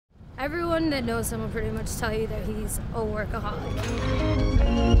Everyone that knows him will pretty much tell you that he's a workaholic.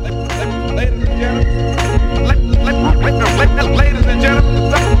 Ladies and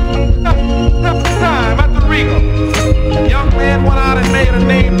gentlemen, time at the Regal. The young man went out and made a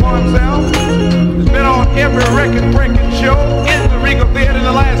name for himself. He's been on every record-breaking show in the Regal Theater in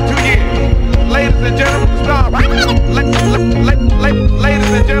the last 2 years. Ladies and gentlemen, the star. Ladies and gentlemen,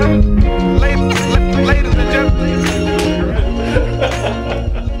 ladies and gentlemen.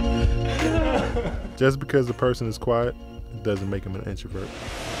 Just because a person is quiet, it doesn't make him an introvert.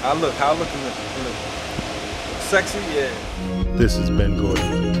 How I look in the sexy, yeah. This is Ben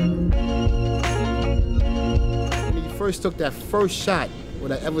Gordon. When he first took that first shot,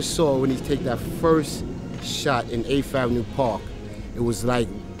 what I ever saw when he take that first shot in 8th Avenue Park, it was like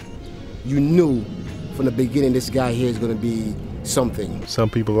you knew from the beginning this guy here is going to be something.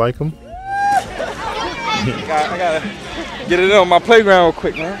 Some people like him. I gotta get it on my playground real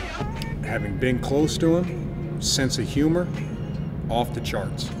quick, man. Having been close to him, sense of humor, off the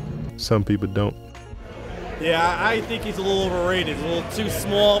charts. Some people don't. Yeah, I think he's a little overrated. He's a little too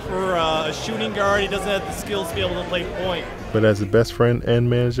small for a shooting guard. He doesn't have the skills to be able to play point. But as a best friend and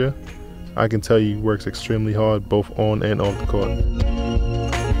manager, I can tell you he works extremely hard both on and off the court. I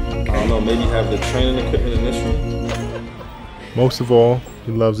don't know, maybe have the training equipment in this room. Most of all,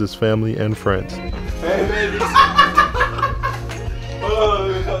 he loves his family and friends. Hey, baby.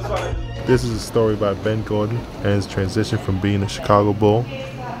 This is a story about Ben Gordon and his transition from being a Chicago Bull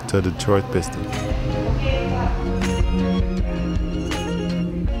to a Detroit Piston.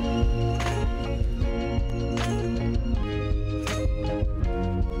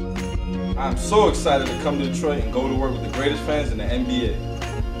 I'm so excited to come to Detroit and go to work with the greatest fans in the NBA.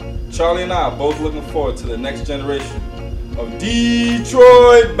 Charlie and I are both looking forward to the next generation of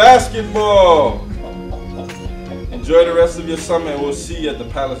Detroit basketball. Enjoy the rest of your summer and we'll see you at the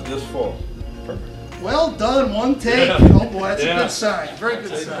Palace this fall. Well done, one take. Oh boy, that's a good sign. Very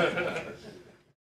good sign.